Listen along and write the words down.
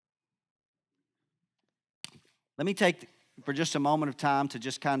Let me take for just a moment of time to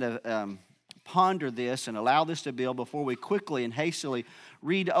just kind of ponder this and allow this to build before we quickly and hastily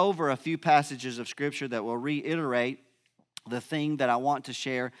read over a few passages of Scripture that will reiterate the thing that I want to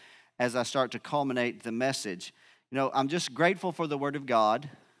share as I start to culminate the message. You know, I'm just grateful for the Word of God.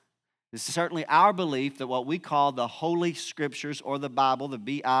 This is certainly our belief that what we call the Holy Scriptures or the Bible, the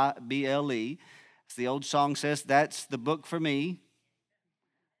Bible, as the old song says, that's the book for me.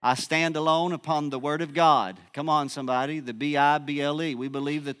 I stand alone upon the Word of God. Come on, somebody, the Bible. We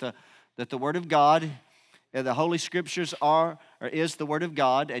believe that the Word of God, the Holy Scriptures is the Word of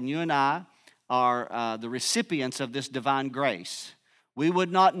God, and you and I are the recipients of this divine grace. We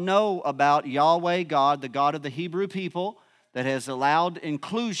would not know about Yahweh God, the God of the Hebrew people, that has allowed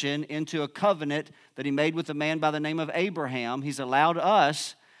inclusion into a covenant that He made with a man by the name of Abraham. He's allowed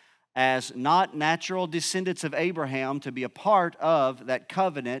us, as not natural descendants of Abraham, to be a part of that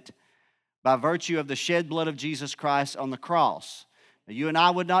covenant by virtue of the shed blood of Jesus Christ on the cross. Now, you and I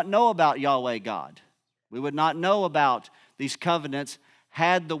would not know about Yahweh God. We would not know about these covenants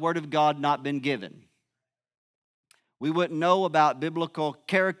had the Word of God not been given. We wouldn't know about biblical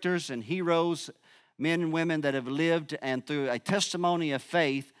characters and heroes, men and women that have lived, and through a testimony of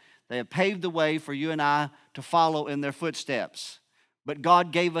faith, they have paved the way for you and I to follow in their footsteps. But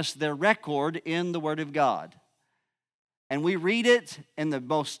God gave us their record in the Word of God. And we read it in the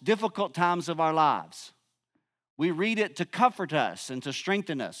most difficult times of our lives. We read it to comfort us and to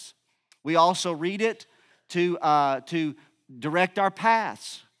strengthen us. We also read it to direct our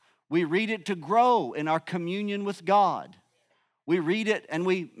paths. We read it to grow in our communion with God. We read it,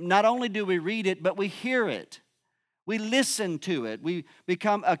 and not only do we read it, but we hear it. We listen to it. We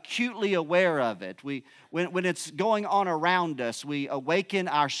become acutely aware of it. When it's going on around us, we awaken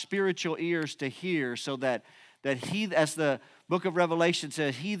our spiritual ears to hear, so that he, as the book of Revelation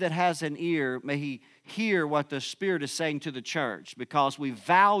says, he that has an ear, may he hear what the Spirit is saying to the church, because we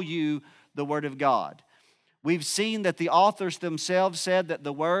value the Word of God. We've seen that the authors themselves said that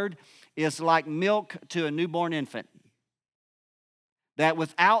the Word is like milk to a newborn infant. That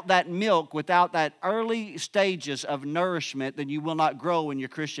without that milk, without that early stages of nourishment, then you will not grow in your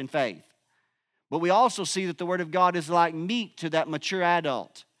Christian faith. But we also see that the Word of God is like meat to that mature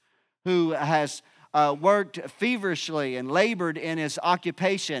adult who has worked feverishly and labored in his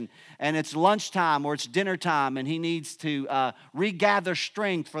occupation, and it's lunchtime or it's dinner time, and he needs to regather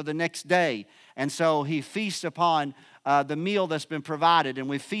strength for the next day. And so he feasts upon the meal that's been provided, and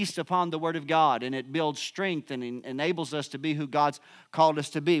we feast upon the Word of God, and it builds strength and enables us to be who God's called us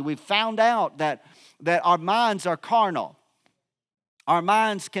to be. We've found out that our minds are carnal. Our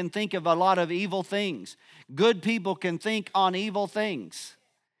minds can think of a lot of evil things. Good people can think on evil things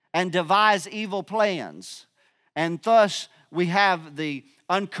and devise evil plans. And thus we have the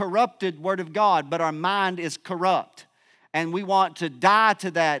uncorrupted Word of God, but our mind is corrupt. And we want to die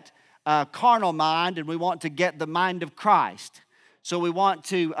to that carnal mind, and we want to get the mind of Christ. So we want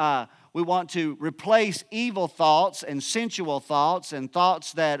to replace evil thoughts and sensual thoughts and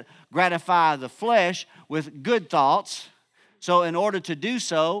thoughts that gratify the flesh with good thoughts. So in order to do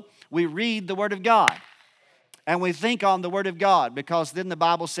so, we read the Word of God. And we think on the Word of God, because then the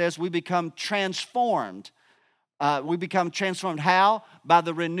Bible says we become transformed. We become transformed how? By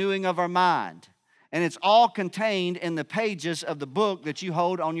the renewing of our mind. And it's all contained in the pages of the book that you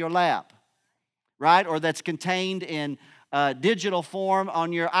hold on your lap, right? Or that's contained in digital form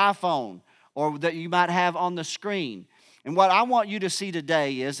on your iPhone, or that you might have on the screen. And what I want you to see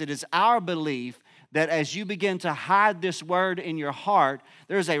today is it is our belief that as you begin to hide this Word in your heart,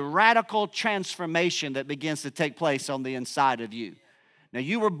 there's a radical transformation that begins to take place on the inside of you. Now,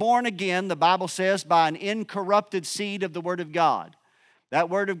 you were born again, the Bible says, by an incorrupted seed of the Word of God. That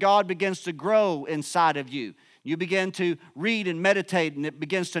Word of God begins to grow inside of you. You begin to read and meditate, and it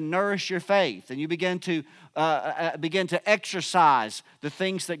begins to nourish your faith. And you begin to exercise the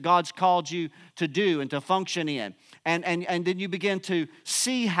things that God's called you to do and to function in. And then you begin to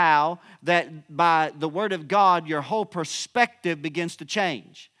see how that by the Word of God, your whole perspective begins to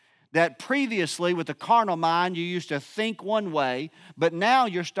change. That previously with the carnal mind, you used to think one way, but now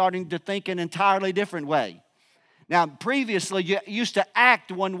you're starting to think an entirely different way. Now, previously, you used to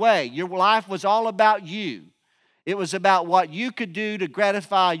act one way. Your life was all about you. It was about what you could do to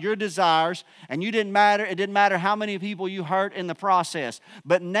gratify your desires, and it didn't matter how many people you hurt in the process.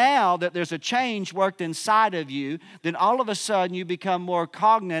 But now that there's a change worked inside of you, then all of a sudden you become more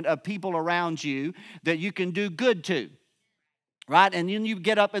cognizant of people around you that you can do good to, right? And then you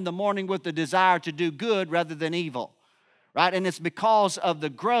get up in the morning with the desire to do good rather than evil. Right? And it's because of the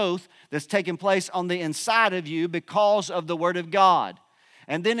growth that's taking place on the inside of you because of the Word of God.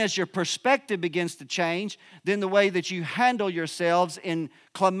 And then as your perspective begins to change, then the way that you handle yourselves in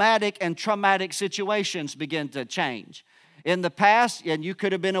climatic and traumatic situations begin to change. In the past, and you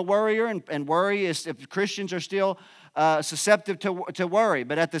could have been a worrier, and worry is, if Christians are still susceptible to worry.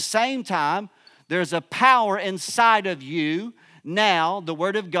 But at the same time, there's a power inside of you now, the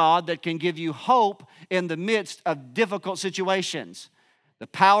Word of God, that can give you hope in the midst of difficult situations. The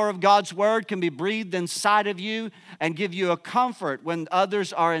power of God's Word can be breathed inside of you and give you a comfort when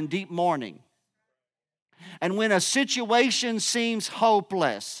others are in deep mourning. And when a situation seems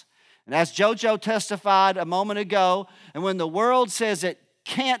hopeless, and as JoJo testified a moment ago, and when the world says it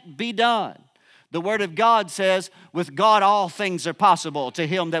can't be done, the Word of God says, with God all things are possible to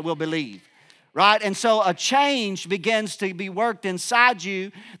him that will believe. Right? And so a change begins to be worked inside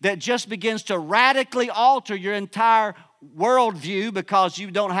you that just begins to radically alter your entire worldview, because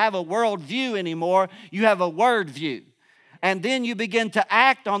you don't have a worldview anymore, you have a word view. And then you begin to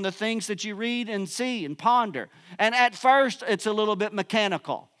act on the things that you read and see and ponder. And at first, it's a little bit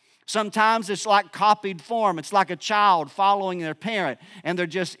mechanical. Sometimes it's like copied form. It's like a child following their parent, and they're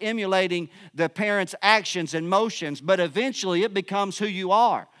just emulating the parent's actions and motions. But eventually, it becomes who you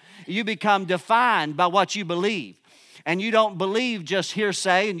are. You become defined by what you believe. And you don't believe just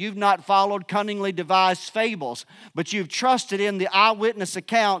hearsay, and you've not followed cunningly devised fables, but you've trusted in the eyewitness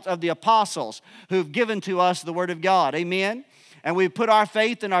account of the apostles who've given to us the Word of God. Amen? And we put our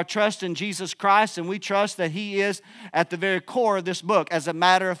faith and our trust in Jesus Christ, and we trust that He is at the very core of this book. As a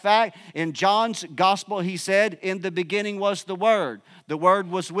matter of fact, in John's gospel, he said, "In the beginning was the Word. The Word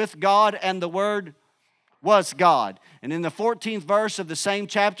was with God, and the Word was God." And in the 14th verse of the same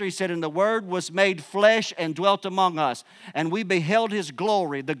chapter, he said, "And the Word was made flesh and dwelt among us. And we beheld His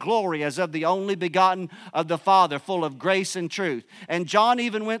glory, the glory as of the only begotten of the Father, full of grace and truth." And John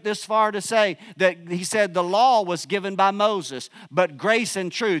even went this far to say that he said the law was given by Moses, but grace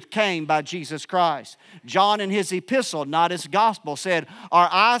and truth came by Jesus Christ. John in his epistle, not his gospel, said, "Our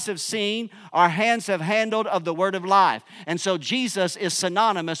eyes have seen, our hands have handled of the Word of life." And so Jesus is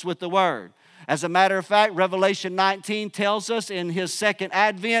synonymous with the Word. As a matter of fact, Revelation 19 tells us in His second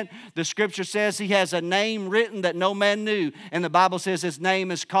advent, the Scripture says He has a name written that no man knew. And the Bible says His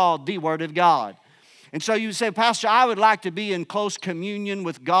name is called the Word of God. And so you say, "Pastor, I would like to be in close communion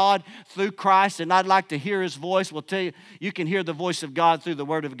with God through Christ, and I'd like to hear His voice." Well, tell you, you can hear the voice of God through the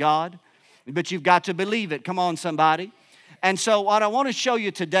Word of God, but you've got to believe it. Come on, somebody. And so what I want to show you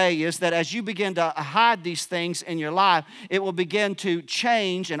today is that as you begin to hide these things in your life, it will begin to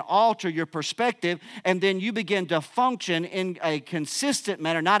change and alter your perspective, and then you begin to function in a consistent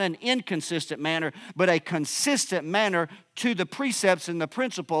manner, not an inconsistent manner, but a consistent manner to the precepts and the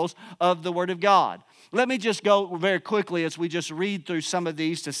principles of the Word of God. Let me just go very quickly as we just read through some of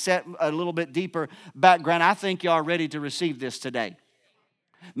these to set a little bit deeper background. I think you are ready to receive this today.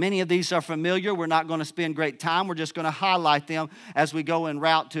 Many of these are familiar. We're not going to spend great time. We're just going to highlight them as we go en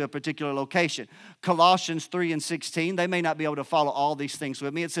route to a particular location. Colossians 3:16. They may not be able to follow all these things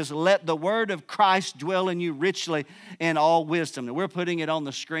with me. It says, "Let the word of Christ dwell in you richly in all wisdom." And we're putting it on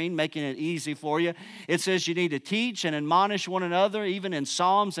the screen, making it easy for you. It says you need to teach and admonish one another, even in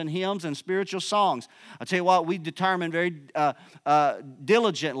psalms and hymns and spiritual songs. I'll tell you what, we determined very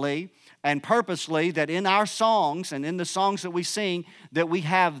diligently and purposely that in our songs and in the songs that we sing, that we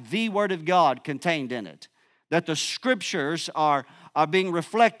have the Word of God contained in it. That the Scriptures are being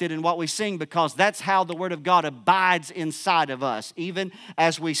reflected in what we sing, because that's how the Word of God abides inside of us, even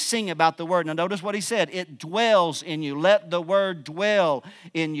as we sing about the Word. Now notice what he said, it dwells in you. Let the Word dwell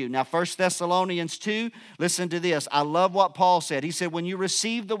in you. Now 1 Thessalonians 2, listen to this. I love what Paul said. He said, when you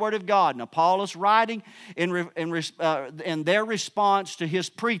receive the Word of God, now Paul is writing in their response to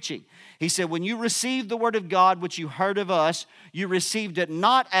his preaching. He said, when you received the Word of God, which you heard of us, you received it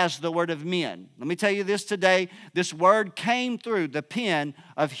not as the word of men. Let me tell you this today. This Word came through the pen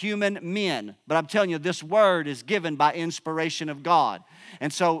of human men. But I'm telling you, this Word is given by inspiration of God.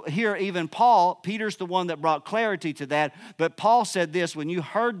 And so here even Peter's the one that brought clarity to that. But Paul said this, when you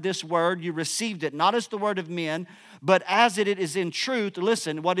heard this Word, you received it not as the word of men, but as it is in truth.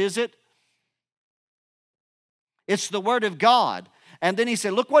 Listen, what is it? It's the Word of God. And then he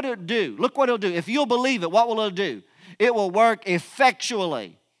said, look what it'll do. Look what it'll do. If you'll believe it, what will it do? It will work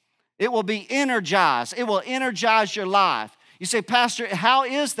effectually. It will be energized. It will energize your life. You say, Pastor, how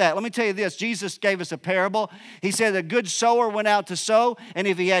is that? Let me tell you this. Jesus gave us a parable. He said a good sower went out to sow, and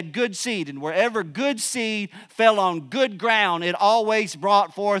if he had good seed, and wherever good seed fell on good ground, it always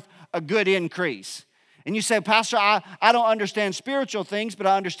brought forth a good increase. And you say, Pastor, I don't understand spiritual things, but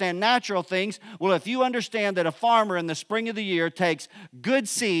I understand natural things. Well, if you understand that a farmer in the spring of the year takes good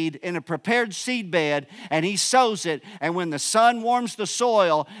seed in a prepared seed bed and he sows it, and when the sun warms the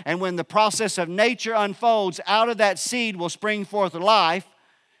soil and when the process of nature unfolds, out of that seed will spring forth life.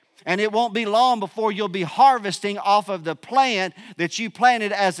 And it won't be long before you'll be harvesting off of the plant that you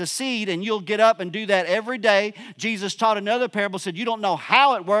planted as a seed, and you'll get up and do that every day. Jesus taught another parable, said, you don't know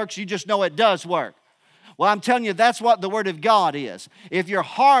how it works, you just know it does work. Well, I'm telling you, that's what the Word of God is. If your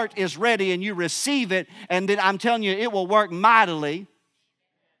heart is ready and you receive it, and then I'm telling you, it will work mightily.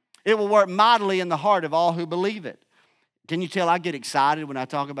 It will work mightily in the heart of all who believe it. Can you tell I get excited when I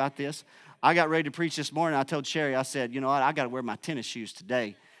talk about this? I got ready to preach this morning. I told Sherry, I said, you know what, I got to wear my tennis shoes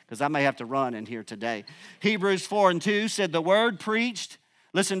today because I may have to run in here today. Hebrews 4:2 said the word preached.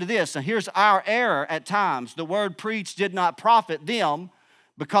 Listen to this. Now here's our error at times. The word preached did not profit them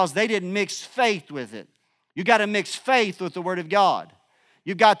because they didn't mix faith with it. You got to mix faith with the Word of God.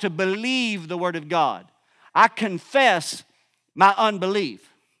 You've got to believe the Word of God. I confess my unbelief.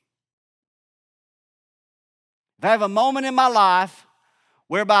 If I have a moment in my life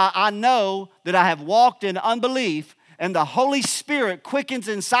whereby I know that I have walked in unbelief and the Holy Spirit quickens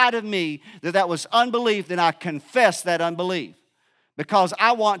inside of me that was unbelief, then I confess that unbelief because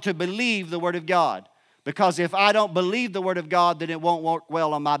I want to believe the Word of God. Because if I don't believe the Word of God, then it won't work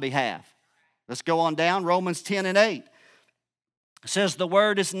well on my behalf. Let's go on down. Romans 10:8 says the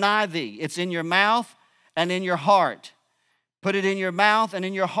word is nigh thee. It's in your mouth and in your heart. Put it in your mouth and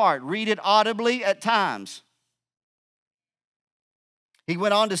in your heart. Read it audibly at times. He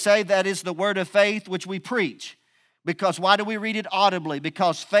went on to say that is the word of faith which we preach. Because why do we read it audibly?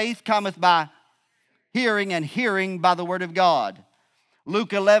 Because faith cometh by hearing, and hearing by the word of God. Luke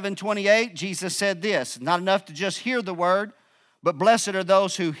 11:28, Jesus said this, not enough to just hear the word, but blessed are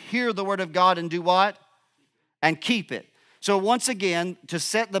those who hear the word of God and do what? And keep it. So once again, to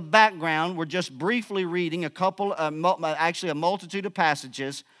set the background, we're just briefly reading actually a multitude of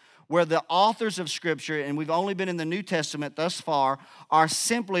passages where the authors of Scripture, and we've only been in the New Testament thus far, are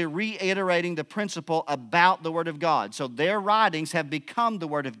simply reiterating the principle about the Word of God. So their writings have become the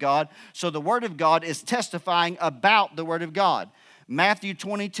Word of God. So the Word of God is testifying about the Word of God. Matthew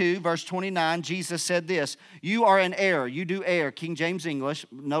 22, verse 29, Jesus said this, you are in error. You do err, King James English.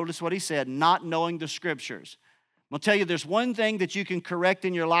 Notice what he said, not knowing the Scriptures. I'll tell you, there's one thing that you can correct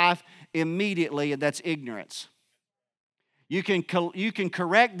in your life immediately, and that's ignorance. You can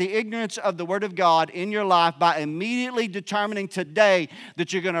correct the ignorance of the Word of God in your life by immediately determining today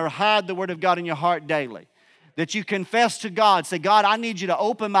that you're going to hide the Word of God in your heart daily. That you confess to God. Say, God, I need you to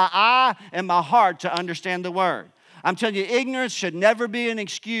open my eye and my heart to understand the Word. I'm telling you, ignorance should never be an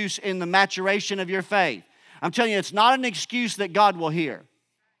excuse in the maturation of your faith. I'm telling you, it's not an excuse that God will hear.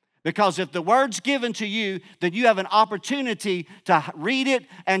 Because if the Word's given to you, then you have an opportunity to read it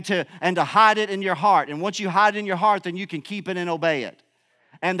and to hide it in your heart. And once you hide it in your heart, then you can keep it and obey it.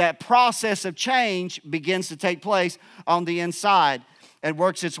 And that process of change begins to take place on the inside and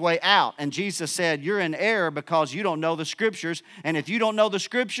works its way out. And Jesus said, you're in error because you don't know the Scriptures. And if you don't know the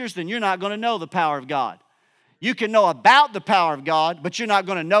Scriptures, then you're not going to know the power of God. You can know about the power of God, but you're not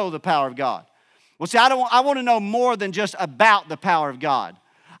going to know the power of God. Well, see, I want to know more than just about the power of God.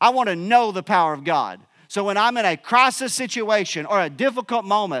 I want to know the power of God. So when I'm in a crisis situation or a difficult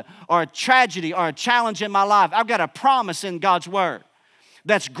moment or a tragedy or a challenge in my life, I've got a promise in God's Word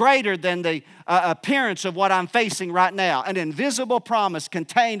that's greater than the appearance of what I'm facing right now. An invisible promise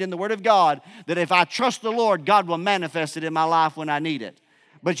contained in the Word of God that if I trust the Lord, God will manifest it in my life when I need it.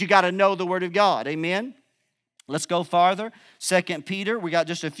 But you got to know the Word of God. Amen? Let's go farther. 2 Peter, we got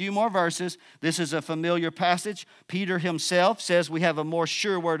just a few more verses. This is a familiar passage. Peter himself says we have a more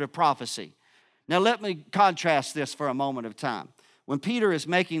sure word of prophecy. Now let me contrast this for a moment of time. When Peter is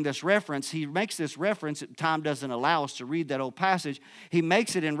making this reference, he makes this reference, time doesn't allow us to read that whole passage, he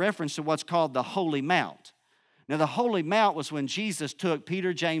makes it in reference to what's called the Holy Mount. Now, the Holy Mount was when Jesus took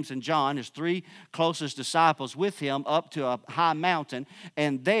Peter, James, and John, his three closest disciples, with him up to a high mountain.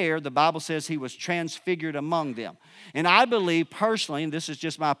 And there, the Bible says he was transfigured among them. And I believe personally, and this is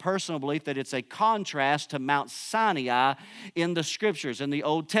just my personal belief, that it's a contrast to Mount Sinai in the Scriptures, in the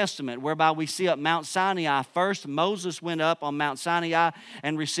Old Testament, whereby we see up Mount Sinai first. Moses went up on Mount Sinai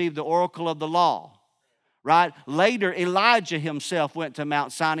and received the oracle of the law. Right? Later, Elijah himself went to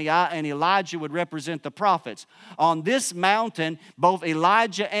Mount Sinai, and Elijah would represent the prophets. On this mountain, both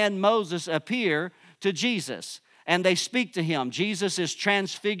Elijah and Moses appear to Jesus, and they speak to him. Jesus is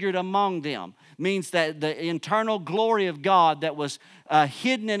transfigured among them. Means that the internal glory of God that was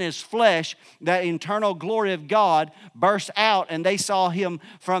hidden in his flesh, that internal glory of God burst out, and they saw him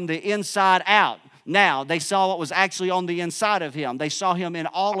from the inside out. Now, they saw what was actually on the inside of him. They saw him in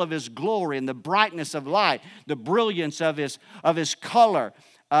all of his glory and the brightness of light, the brilliance of his color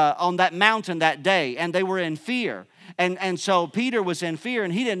on that mountain that day, and they were in fear. And so Peter was in fear,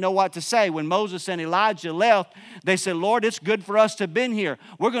 and he didn't know what to say. When Moses and Elijah left, they said, Lord, it's good for us to have been here.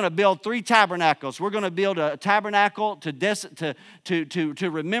 We're going to build 3 tabernacles. We're going to build a tabernacle to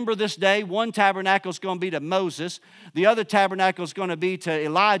remember this day. One tabernacle is going to be to Moses. The other tabernacle is going to be to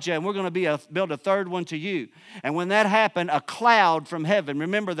Elijah, and we're going to build a third one to you. And when that happened, a cloud from heaven,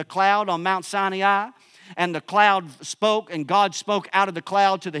 remember the cloud on Mount Sinai? And the cloud spoke, and God spoke out of the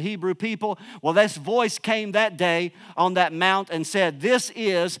cloud to the Hebrew people. Well, this voice came that day on that mount and said, this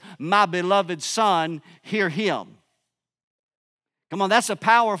is my beloved Son, hear him. Come on, that's a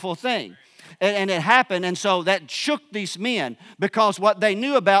powerful thing. And it happened, and so that shook these men, because what they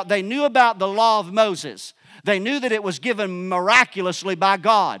knew about the law of Moses. They knew that it was given miraculously by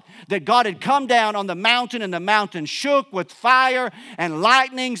God, that God had come down on the mountain, and the mountain shook with fire and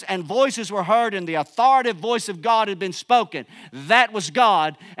lightnings, and voices were heard, and the authoritative voice of God had been spoken. That was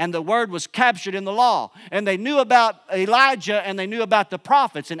God, and the word was captured in the law. And they knew about Elijah, and they knew about the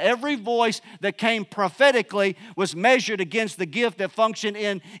prophets, and every voice that came prophetically was measured against the gift that functioned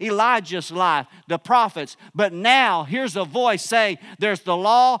in Elijah's life, the prophets. But now, here's a voice saying, there's the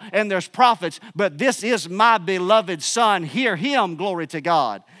law and there's prophets, but this is my beloved Son, hear him, glory to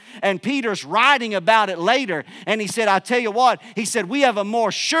God. And Peter's writing about it later, and he said, I tell you what, he said, we have a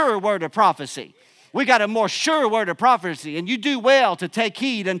more sure word of prophecy. We got a more sure word of prophecy, and you do well to take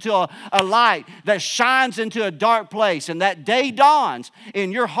heed until a light that shines into a dark place, and that day dawns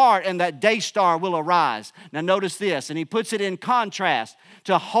in your heart, and that day star will arise. Now notice this, and he puts it in contrast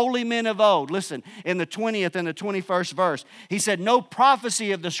to holy men of old. Listen, in the 20th and the 21st verse, he said, no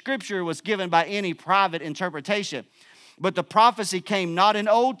prophecy of the Scripture was given by any private interpretation, but the prophecy came not in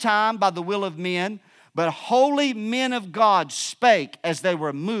old time by the will of men, but holy men of God spake as they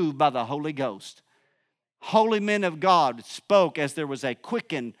were moved by the Holy Ghost. Holy men of God spoke as there was a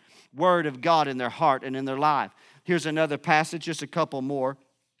quickened word of God in their heart and in their life. Here's another passage, just a couple more.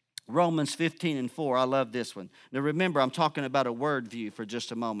 Romans 15:4. I love this one. Now remember, I'm talking about a word view for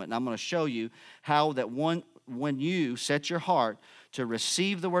just a moment. And I'm going to show you how that when you set your heart to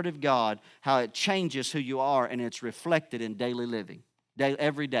receive the word of God, how it changes who you are, and it's reflected in daily living.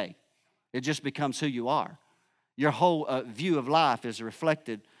 Every day. It just becomes who you are. Your whole view of life is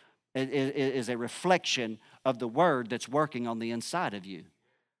reflected. It is a reflection of the word that's working on the inside of you.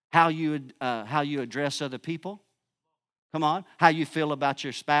 How you address other people. Come on. How you feel about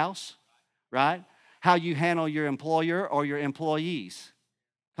your spouse, right? How you handle your employer or your employees.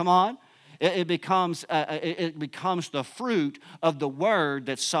 Come on. It becomes the fruit of the word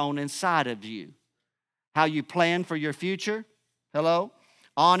that's sown inside of you. How you plan for your future. Hello?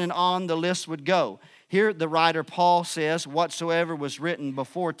 On and on the list would go. Here the writer Paul says, whatsoever was written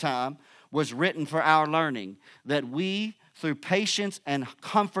before time was written for our learning, that we, through patience and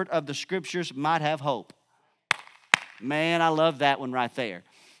comfort of the Scriptures, might have hope. Man, I love that one right there.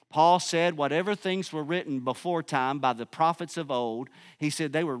 Paul said whatever things were written before time by the prophets of old, he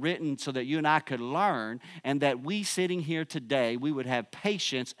said they were written so that you and I could learn, and that we sitting here today, we would have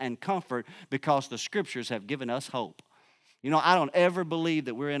patience and comfort because the Scriptures have given us hope. You know, I don't ever believe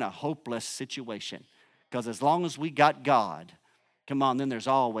that we're in a hopeless situation, because as long as we got God, come on, then there's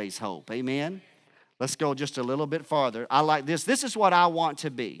always hope. Amen? Let's go just a little bit farther. I like this. This is what I want to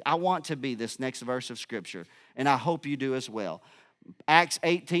be. I want to be this next verse of Scripture, and I hope you do as well. Acts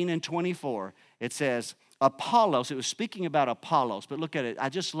 18:24, it says, Apollos, it was speaking about Apollos, but look at it. I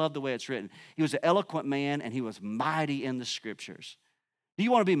just love the way it's written. He was an eloquent man, and he was mighty in the Scriptures. Do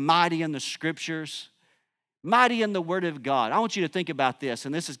you want to be mighty in the Scriptures? Mighty in the Word of God. I want you to think about this,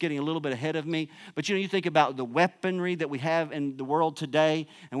 and this is getting a little bit ahead of me, but you think about the weaponry that we have in the world today,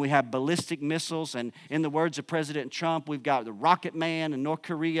 and we have ballistic missiles, and in the words of President Trump, we've got the Rocket Man in North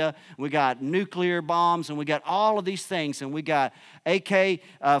Korea, we got nuclear bombs, and we got all of these things, and we got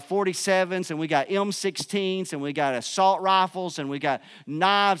AK-47s, and we got M16s, and we got assault rifles, and we got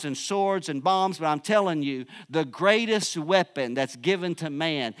knives and swords and bombs, but I'm telling you, the greatest weapon that's given to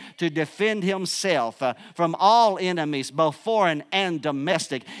man to defend himself from all enemies, both foreign and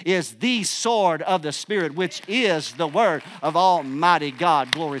domestic, is the sword of the Spirit, which is the word of Almighty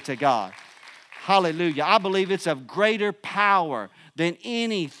God. Glory to God. Hallelujah. I believe it's of greater power than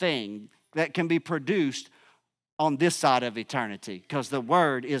anything that can be produced on this side of eternity, because the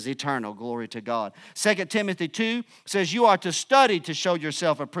word is eternal. Glory to God. 2 Timothy 2 says you are to study to show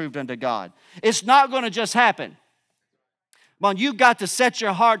yourself approved unto God. It's not going to just happen. Well, you've got to set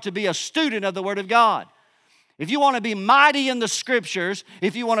your heart to be a student of the word of God. If you want to be mighty in the Scriptures,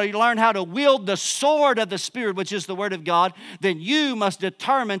 if you want to learn how to wield the sword of the Spirit, which is the Word of God, then you must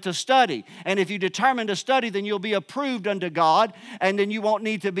determine to study. And if you determine to study, then you'll be approved unto God, and then you won't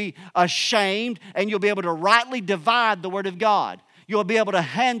need to be ashamed, and you'll be able to rightly divide the Word of God. You'll be able to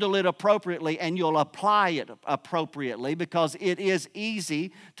handle it appropriately, and you'll apply it appropriately, because it is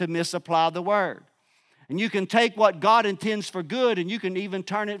easy to misapply the Word. And you can take what God intends for good, and you can even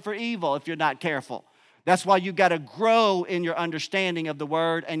turn it for evil if you're not careful. That's why you've got to grow in your understanding of the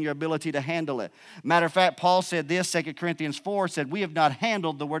Word and your ability to handle it. Matter of fact, Paul said this, 2 Corinthians 4 said, we have not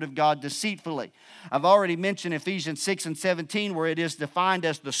handled the Word of God deceitfully. I've already mentioned Ephesians 6 and 17 where it is defined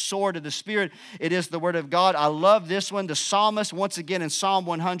as the sword of the Spirit. It is the Word of God. I love this one. The psalmist, once again in Psalm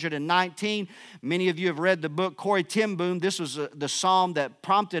 119, many of you have read the book Corrie ten Boom. This was the psalm that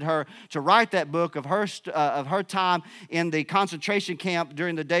prompted her to write that book of her time in the concentration camp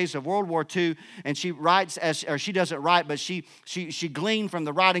during the days of World War II. And she writes, or she doesn't write, but she gleaned from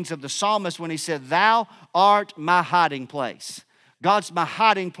the writings of the psalmist when he said, thou art my hiding place. God's my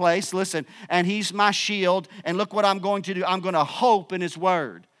hiding place, listen, and He's my shield. And look what I'm going to do. I'm going to hope in His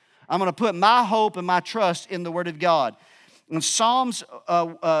Word. I'm going to put my hope and my trust in the Word of God. In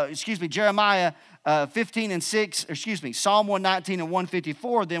Jeremiah 15 and 6, Psalm 119 and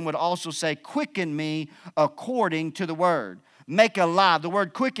 154 then would also say, quicken me according to the Word. Make alive. The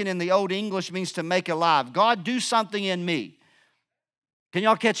word quicken in the Old English means to make alive. God, do something in me. Can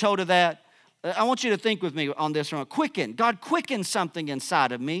y'all catch hold of that? I want you to think with me on this one. Quicken. God, quicken something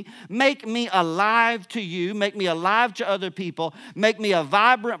inside of me. Make me alive to you. Make me alive to other people. Make me a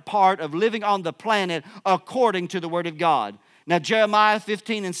vibrant part of living on the planet according to the Word of God. Now, Jeremiah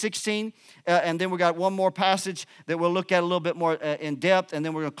 15 and 16, and then we got one more passage that we'll look at a little bit more in depth, and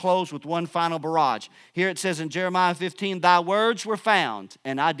then we're going to close with one final barrage. Here it says in Jeremiah 15, thy words were found,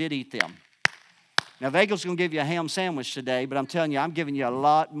 and I did eat them. Now, Vagel's going to give you a ham sandwich today, but I'm telling you, I'm giving you a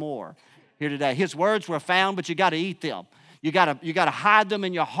lot more here today. His words were found, but you got to eat them. You got to hide them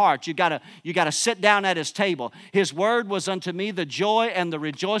in your heart. You got to sit down at His table. His word was unto me the joy and the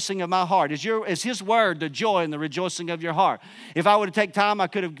rejoicing of my heart. Is His word the joy and the rejoicing of your heart? If I would take time, I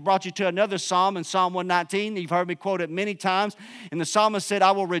could have brought you to another psalm in Psalm 119. You've heard me quote it many times. And the psalmist said,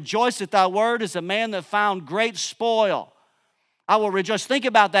 I will rejoice at thy word as a man that found great spoil. I will rejoice. Think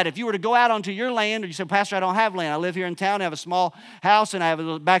about that. If you were to go out onto your land, or you say, Pastor, I don't have land. I live here in town. I have a small house, and I have a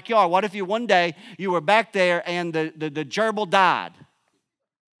little backyard. What if one day you were back there and the gerbil died?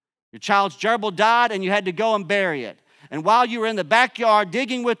 Your child's gerbil died, and you had to go and bury it. And while you were in the backyard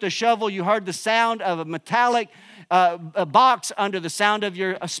digging with the shovel, you heard the sound of a metallic a box under the sound of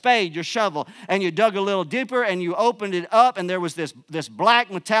your spade, your shovel. And you dug a little deeper, and you opened it up, and there was this black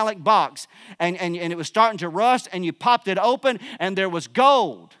metallic box. And it was starting to rust, and you popped it open, and there was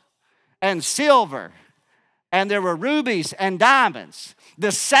gold and silver, and there were rubies and diamonds.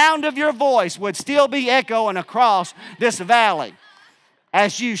 The sound of your voice would still be echoing across this valley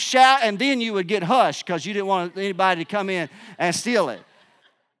as you shout, and then you would get hushed because you didn't want anybody to come in and steal it.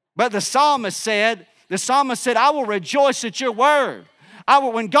 But the psalmist said, I will rejoice at your word.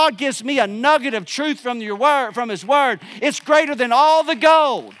 When God gives me a nugget of truth from your word, from His word, it's greater than all the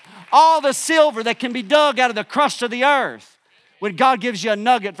gold, all the silver that can be dug out of the crust of the earth. When God gives you a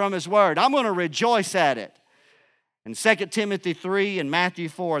nugget from His word, I'm going to rejoice at it. In 2 Timothy 3 and Matthew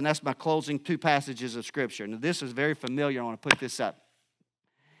 4, and that's my closing two passages of Scripture. Now, this is very familiar. I want to put this up.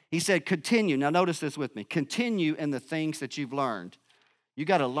 He said, continue. Now, notice this with me. Continue in the things that you've learned. You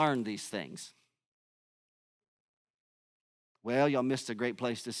got to learn these things. Well, y'all missed a great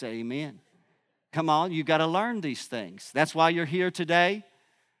place to say amen. Come on, you got to learn these things. That's why you're here today,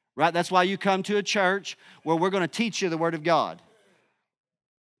 right? That's why you come to a church where we're going to teach you the Word of God.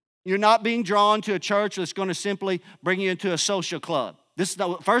 You're not being drawn to a church that's going to simply bring you into a social club. This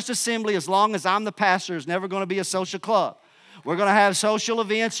First Assembly, as long as I'm the pastor, is never going to be a social club. We're going to have social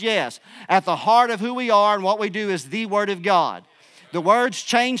events, yes. At the heart of who we are and what we do is the Word of God. The Word's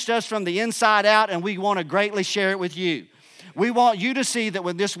changed us from the inside out, and we want to greatly share it with you. We want you to see that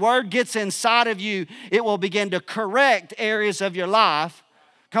when this Word gets inside of you, it will begin to correct areas of your life,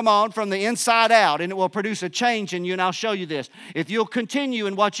 come on, from the inside out, and it will produce a change in you, and I'll show you this. If you'll continue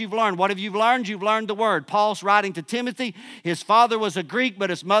in what you've learned, what have you learned? You've learned the Word. Paul's writing to Timothy. His father was a Greek, but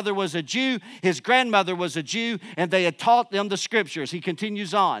his mother was a Jew. His grandmother was a Jew, and they had taught them the Scriptures. He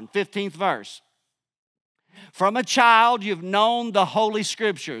continues on, 15th verse. From a child, you've known the Holy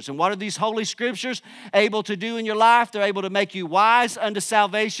Scriptures. And what are these Holy Scriptures able to do in your life? They're able to make you wise unto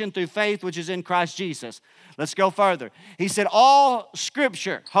salvation through faith which is in Christ Jesus. Let's go further. He said, all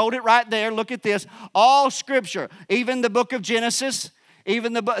Scripture, hold it right there, look at this. All Scripture, even the book of Genesis,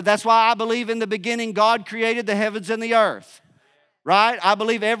 That's why I believe in the beginning God created the heavens and the earth. Right? I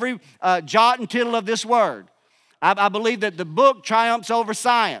believe every jot and tittle of this word. I believe that the book triumphs over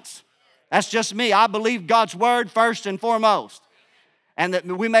science. That's just me. I believe God's word first and foremost. And that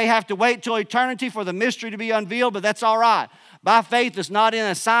we may have to wait till eternity for the mystery to be unveiled, but that's all right. By faith, it's not in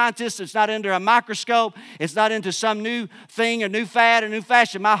a scientist. It's not under a microscope. It's not into some new thing, a new fad, a new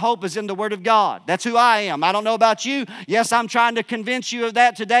fashion. My hope is in the Word of God. That's who I am. I don't know about you. Yes, I'm trying to convince you of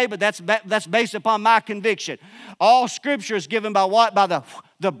that today, but that's based upon my conviction. All Scripture is given by what? By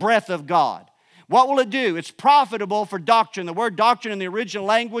the breath of God. What will it do? It's profitable for doctrine. The word doctrine in the original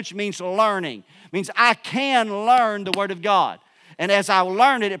language means learning. It means I can learn the Word of God. And as I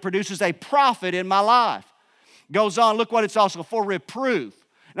learn it, it produces a profit in my life. Goes on, look what it's also for, reproof.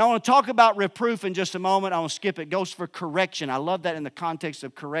 And I want to talk about reproof in just a moment. I want to skip it. It goes for correction. I love that in the context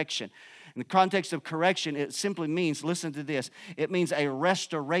of correction. In the context of correction, it simply means, listen to this, it means a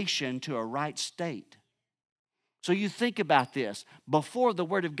restoration to a right state. So you think about this. Before the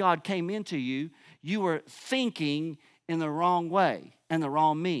Word of God came into you, you were thinking in the wrong way and the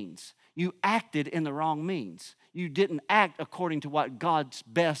wrong means. You acted in the wrong means. You didn't act according to what God's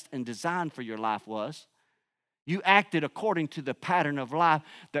best and design for your life was. You acted according to the pattern of life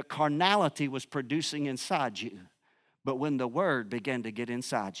that carnality was producing inside you. But when the Word began to get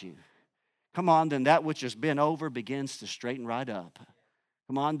inside you, come on, then that which has been over begins to straighten right up.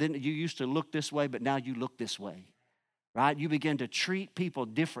 Come on, then you used to look this way, but now you look this way. Right? You begin to treat people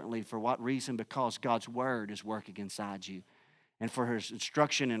differently. For what reason? Because God's Word is working inside you and for His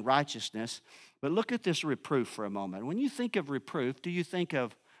instruction in righteousness. But look at this reproof for a moment. When you think of reproof, do you think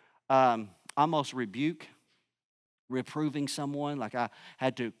of almost rebuke? Reproving someone, like I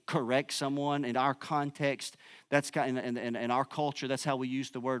had to correct someone. In our context, that's kind of, in our culture, that's how we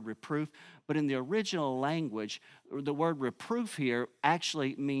use the word reproof. But in the original language, the word reproof here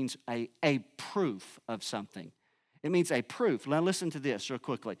actually means a proof of something. It means a proof. Now listen to this real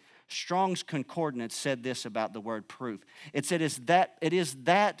quickly. Strong's Concordance said this about the word proof. It said it is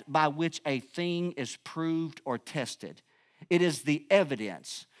that by which a thing is proved or tested. It is the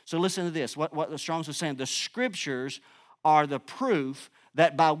evidence. So listen to this, what the Strong's was saying. The Scriptures are the proof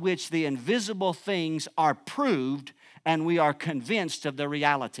that by which the invisible things are proved and we are convinced of the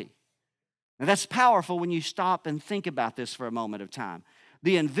reality. Now that's powerful when you stop and think about this for a moment of time.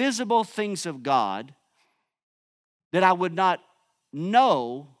 The invisible things of God that I would not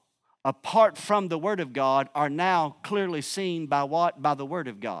know apart from the Word of God are now clearly seen by what? By the Word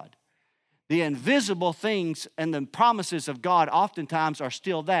of God. The invisible things and the promises of God oftentimes are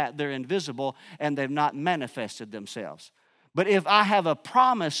still that. They're invisible and they've not manifested themselves. But if I have a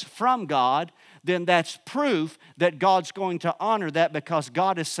promise from God, then that's proof that God's going to honor that because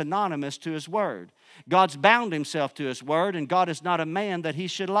God is synonymous to His Word. God's bound Himself to His Word, and God is not a man that He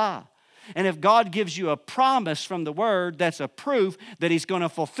should lie. And if God gives you a promise from the Word, that's a proof that He's going to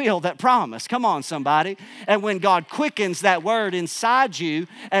fulfill that promise. Come on, somebody. And when God quickens that Word inside you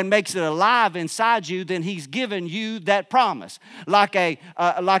and makes it alive inside you, then He's given you that promise. Like a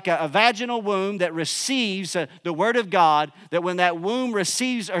vaginal womb that receives the Word of God, that when that womb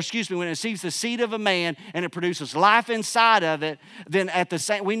receives, when it receives the seed of a man and it produces life inside of it, then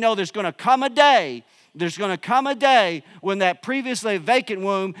we know there's going to come a day. There's going to come a day when that previously vacant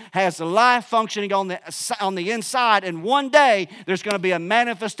womb has life functioning on the inside, and one day there's going to be a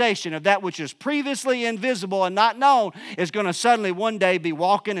manifestation of that which is previously invisible and not known is going to suddenly one day be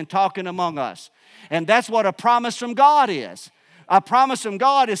walking and talking among us. And that's what a promise from God is. A promise from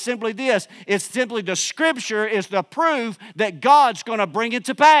God is simply this. It's simply the Scripture is the proof that God's going to bring it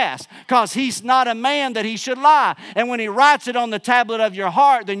to pass because He's not a man that He should lie. And when He writes it on the tablet of your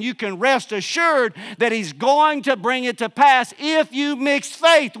heart, then you can rest assured that He's going to bring it to pass if you mix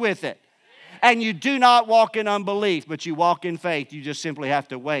faith with it. And you do not walk in unbelief, but you walk in faith. You just simply have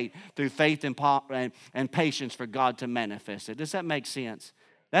to wait through faith and patience for God to manifest it. Does that make sense?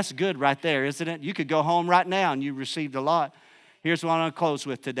 That's good right there, isn't it? You could go home right now and you received a lot. Here's what I'm going to close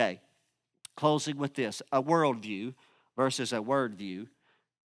with today. Closing with this, a worldview versus a word view.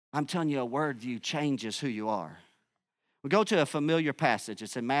 I'm telling you, a word view changes who you are. We go to a familiar passage.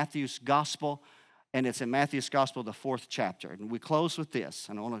 It's in Matthew's Gospel, and it's in Matthew's Gospel, the 4th chapter. And we close with this,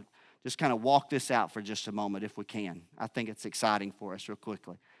 and I want to just kind of walk this out for just a moment if we can. I think it's exciting for us real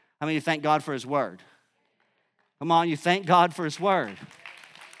quickly. How many of you thank God for His Word? Come on, you thank God for His Word.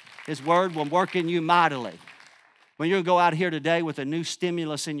 His Word will work in you mightily. Well, you're going to go out here today with a new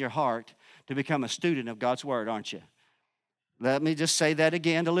stimulus in your heart to become a student of God's Word, aren't you? Let me just say that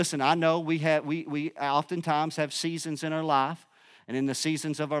again to listen. I know we oftentimes have seasons in our life And in the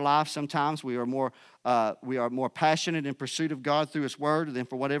seasons of our life, sometimes we are more passionate in pursuit of God through His Word, and then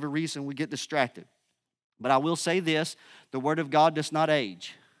for whatever reason we get distracted. But I will say this, the Word of God does not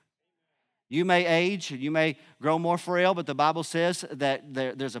age. You may age, you may grow more frail, but the Bible says that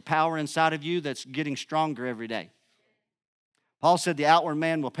there's a power inside of you that's getting stronger every day. Paul said the outward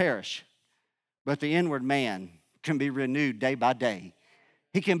man will perish, but the inward man can be renewed day by day.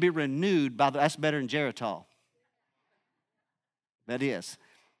 He can be renewed that's better than Geritol. That is.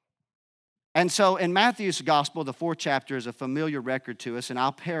 And so in Matthew's gospel, the 4th chapter is a familiar record to us, and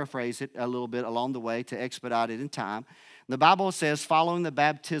I'll paraphrase it a little bit along the way to expedite it in time. The Bible says, following the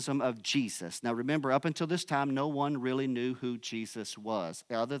baptism of Jesus. Now remember, up until this time, no one really knew who Jesus was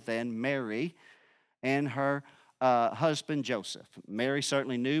other than Mary and her husband Joseph. Mary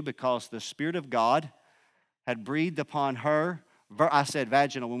certainly knew because the Spirit of God had breathed upon her. I said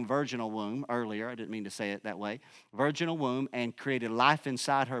virginal womb earlier. I didn't mean to say it that way. Virginal womb, and created life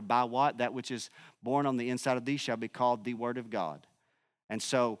inside her by what? That which is born on the inside of thee shall be called the Word of God. And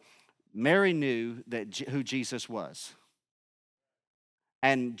so Mary knew who Jesus was.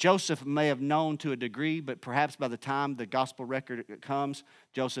 And Joseph may have known to a degree, but perhaps by the time the gospel record comes,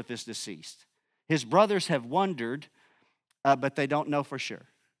 Joseph is deceased. His brothers have wondered, but they don't know for sure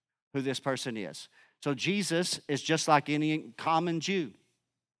who this person is. So Jesus is just like any common Jew.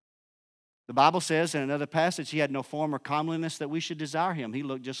 The Bible says in another passage, he had no form or comeliness that we should desire him. He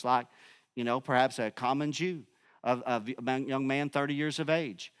looked just like, perhaps a common Jew, a young man 30 years of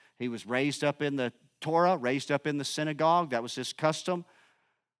age. He was raised up in the Torah, raised up in the synagogue. That was his custom.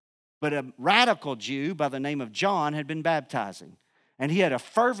 But a radical Jew by the name of John had been baptizing. And he had a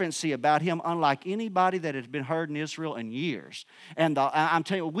fervency about him unlike anybody that had been heard in Israel in years. And I'm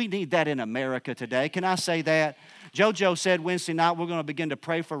telling you, we need that in America today. Can I say that? JoJo said Wednesday night we're going to begin to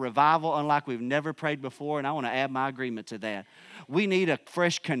pray for revival unlike we've never prayed before, and I want to add my agreement to that. We need a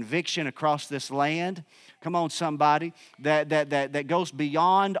fresh conviction across this land. Come on, somebody, that goes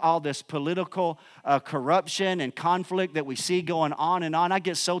beyond all this political corruption and conflict that we see going on and on. I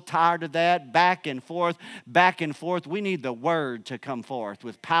get so tired of that, back and forth, back and forth. We need the Word to come forth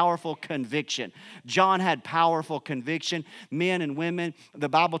with powerful conviction. John had powerful conviction. Men and women, the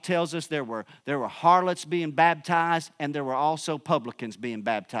Bible tells us there were harlots being baptized, and there were also publicans being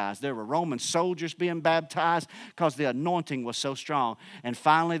baptized. There were Roman soldiers being baptized because the anointing was so strong. And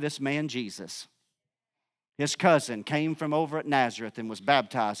finally, this man, Jesus, his cousin, came from over at Nazareth and was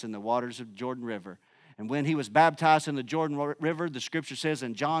baptized in the waters of the Jordan River. And when he was baptized in the Jordan River, the scripture says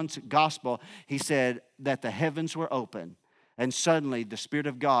in John's gospel, he said that the heavens were open. And suddenly the Spirit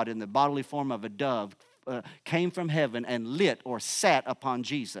of God in the bodily form of a dove came from heaven and lit or sat upon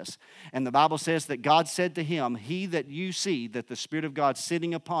Jesus. And the Bible says that God said to him, he that you see that the Spirit of God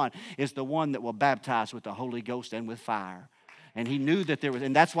sitting upon is the one that will baptize with the Holy Ghost and with fire. And he knew that there was,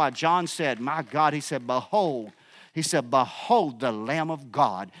 and that's why John said, my God, he said, behold the Lamb of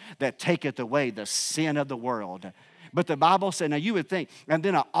God that taketh away the sin of the world. But the Bible said, now you would think, and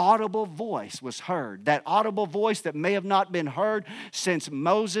then an audible voice was heard. That audible voice that may have not been heard since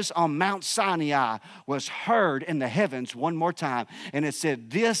Moses on Mount Sinai was heard in the heavens one more time. And it said,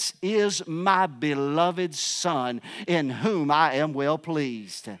 this is my beloved Son in whom I am well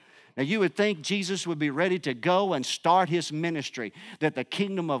pleased. Now you would think Jesus would be ready to go and start his ministry, that the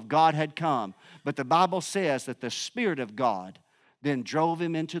kingdom of God had come. But the Bible says that the Spirit of God then drove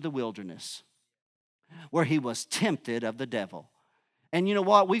him into the wilderness, where he was tempted of the devil. And you know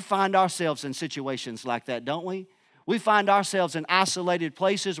what? We find ourselves in situations like that, don't we? We find ourselves in isolated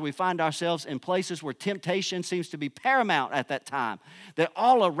places. We find ourselves in places where temptation seems to be paramount at that time. That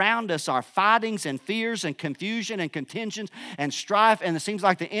all around us are fightings and fears and confusion and contentions and strife. And it seems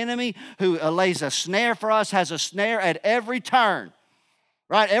like the enemy who lays a snare for us has a snare at every turn.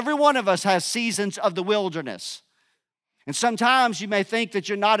 Right? Every one of us has seasons of the wilderness. And sometimes you may think that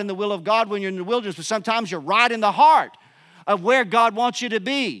you're not in the will of God when you're in the wilderness, but sometimes you're right in the heart of where God wants you to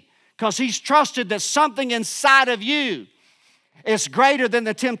be, because he's trusted that something inside of you is greater than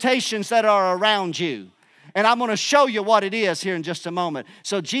the temptations that are around you. And I'm going to show you what it is here in just a moment.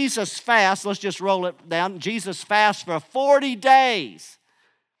 So Jesus fasts, let's just roll it down. Jesus fasts for 40 days.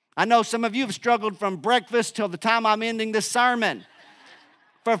 I know some of you have struggled from breakfast till the time I'm ending this sermon.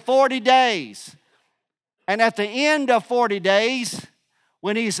 For 40 days. And at the end of 40 days,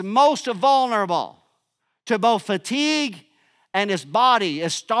 when he's most vulnerable to both fatigue and his body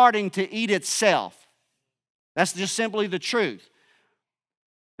is starting to eat itself. That's just simply the truth.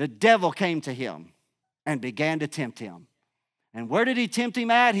 The devil came to him and began to tempt him. And where did he tempt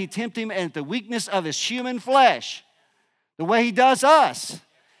him at? He tempted him at the weakness of his human flesh. The way he does us.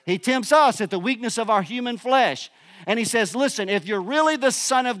 He tempts us at the weakness of our human flesh. And he says, listen, if you're really the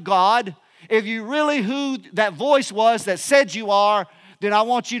Son of God, if you really who that voice was that said you are, then I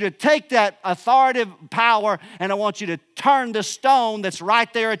want you to take that authoritative power and I want you to turn the stone that's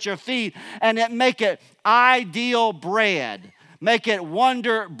right there at your feet and make it ideal bread. Make it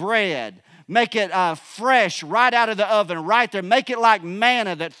wonder bread. Make it fresh right out of the oven, right there. Make it like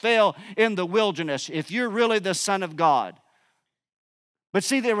manna that fell in the wilderness if you're really the Son of God. But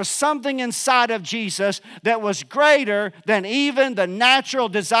see, there was something inside of Jesus that was greater than even the natural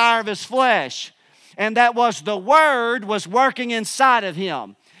desire of his flesh. And that was the Word was working inside of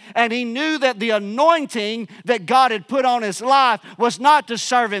him. And he knew that the anointing that God had put on his life was not to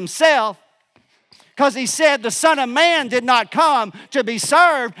serve himself. Because he said the Son of Man did not come to be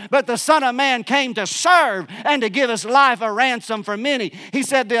served, but the Son of Man came to serve and to give his life a ransom for many. He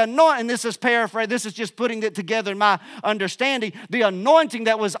said the anointing, and this is paraphrased, this is just putting it together in my understanding. The anointing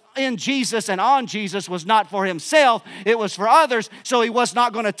that was in Jesus and on Jesus was not for himself, it was for others. So he was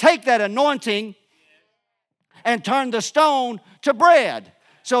not going to take that anointing and turn the stone to bread.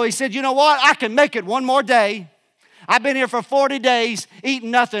 So he said, you know what? I can make it one more day. I've been here for 40 days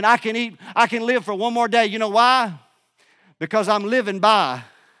eating nothing. I can live for one more day. You know why? Because I'm living by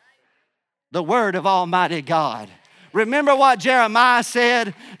the word of Almighty God. Remember what Jeremiah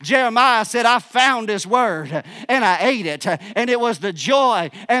said? Jeremiah said, I found his word and I ate it. And it was the joy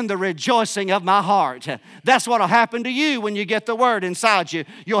and the rejoicing of my heart. That's what will happen to you when you get the word inside you.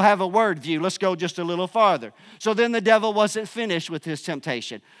 You'll have a word view. Let's go just a little farther. So then the devil wasn't finished with his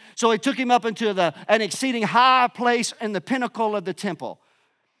temptation. So he took him up into an exceeding high place in the pinnacle of the temple.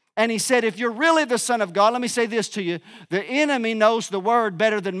 And he said, if you're really the Son of God, let me say this to you. The enemy knows the word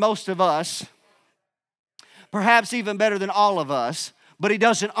better than most of us. Perhaps even better than all of us, but he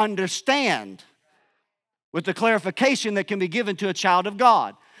doesn't understand with the clarification that can be given to a child of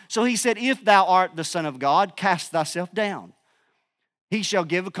God. So he said, if thou art the Son of God, cast thyself down. He shall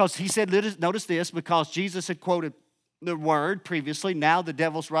give, because he said, notice this, because Jesus had quoted the word previously, now the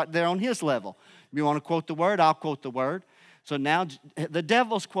devil's right there on his level. You want to quote the word? I'll quote the word. So now the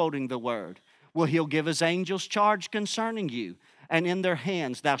devil's quoting the word. Well, he'll give his angels charge concerning you, and in their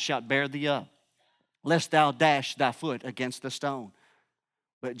hands thou shalt bear thee up, lest thou dash thy foot against the stone.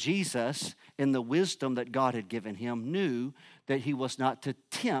 But Jesus, in the wisdom that God had given him, knew that he was not to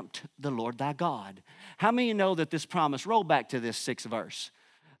tempt the Lord thy God. How many know that this promise, roll back to this 6th verse.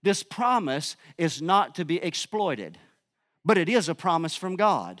 This promise is not to be exploited, but it is a promise from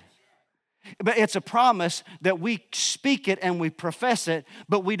God. But it's a promise that we speak it and we profess it,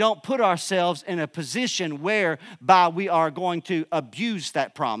 but we don't put ourselves in a position whereby we are going to abuse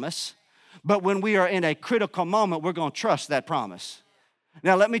that promise. But when we are in a critical moment, we're going to trust that promise.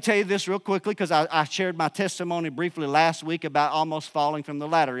 Now, let me tell you this real quickly, because I shared my testimony briefly last week about almost falling from the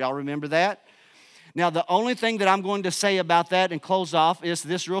ladder. Y'all remember that? Now, the only thing that I'm going to say about that and close off is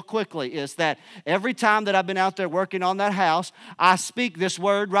this real quickly, is that every time that I've been out there working on that house, I speak this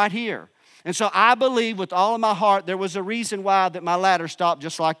word right here. And so I believe with all of my heart there was a reason why that my ladder stopped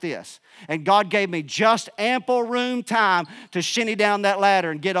just like this. And God gave me just ample room time to shinny down that ladder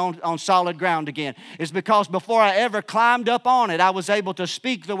and get on solid ground again. It's because before I ever climbed up on it, I was able to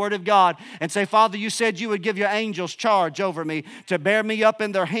speak the word of God and say, Father, you said you would give your angels charge over me to bear me up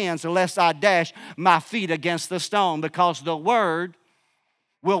in their hands unless I dash my feet against the stone, because the word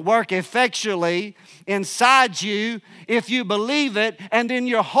will work effectually inside you if you believe it, and then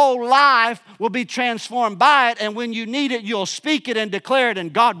your whole life will be transformed by it, and when you need it, you'll speak it and declare it,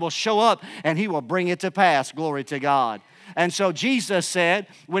 and God will show up and he will bring it to pass. Glory to God. And so Jesus said,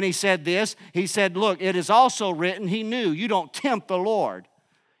 when he said this, he said, look, it is also written, he knew, you don't tempt the Lord.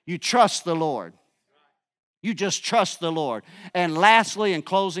 You trust the Lord. You just trust the Lord. And lastly, in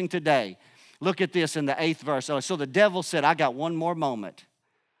closing today, look at this in the 8th verse. So the devil said, I got one more moment.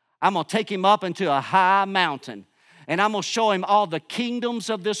 I'm going to take him up into a high mountain, and I'm going to show him all the kingdoms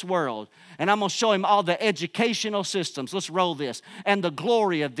of this world, and I'm going to show him all the educational systems. Let's roll this. And the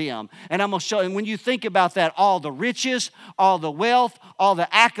glory of them. And I'm going to show him, when you think about that, all the riches, all the wealth, all the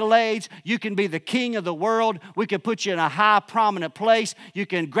accolades. You can be the king of the world. We can put you in a high, prominent place. You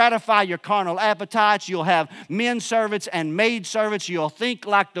can gratify your carnal appetites. You'll have men servants and maid servants. You'll think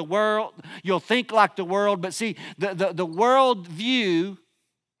like the world. You'll think like the world. But see, the world view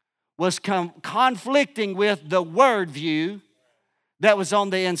was conflicting with the word view that was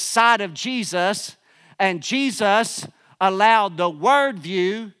on the inside of Jesus, and Jesus allowed the word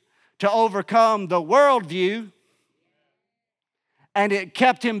view to overcome the world view, and it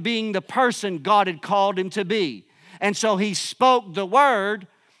kept him being the person God had called him to be. And so he spoke the word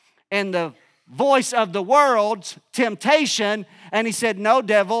in the voice of the world's temptation, And he said, no,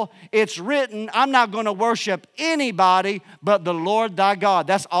 devil, it's written, I'm not going to worship anybody but the Lord thy God.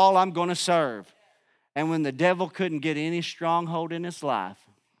 That's all I'm going to serve. And when the devil couldn't get any stronghold in his life,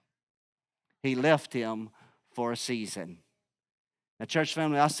 he left him for a season. Now, church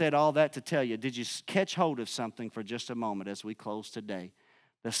family, I said all that to tell you, did you catch hold of something for just a moment as we close today?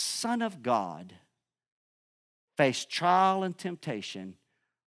 The Son of God faced trial and temptation,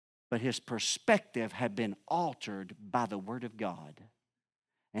 but his perspective had been altered by the Word of God.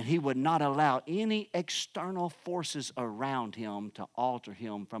 And he would not allow any external forces around him to alter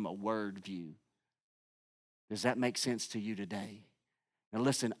him from a word view. Does that make sense to you today? Now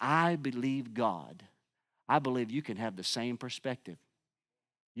listen, I believe God. I believe you can have the same perspective.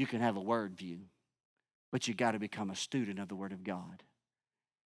 You can have a word view, but you got to become a student of the Word of God.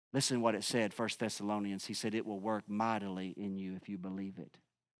 Listen to what it said, 1 Thessalonians. He said, it will work mightily in you if you believe it.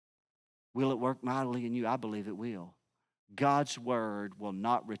 Will it work mightily in you? I believe it will. God's word will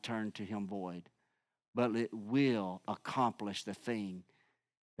not return to him void, but it will accomplish the thing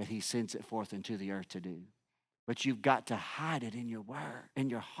that he sends it forth into the earth to do. But you've got to hide it in your word, in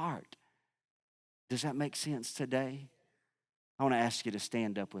your heart. Does that make sense today? I want to ask you to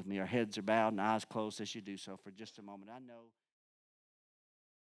stand up with me. Our heads are bowed and eyes closed as you do so for just a moment. I know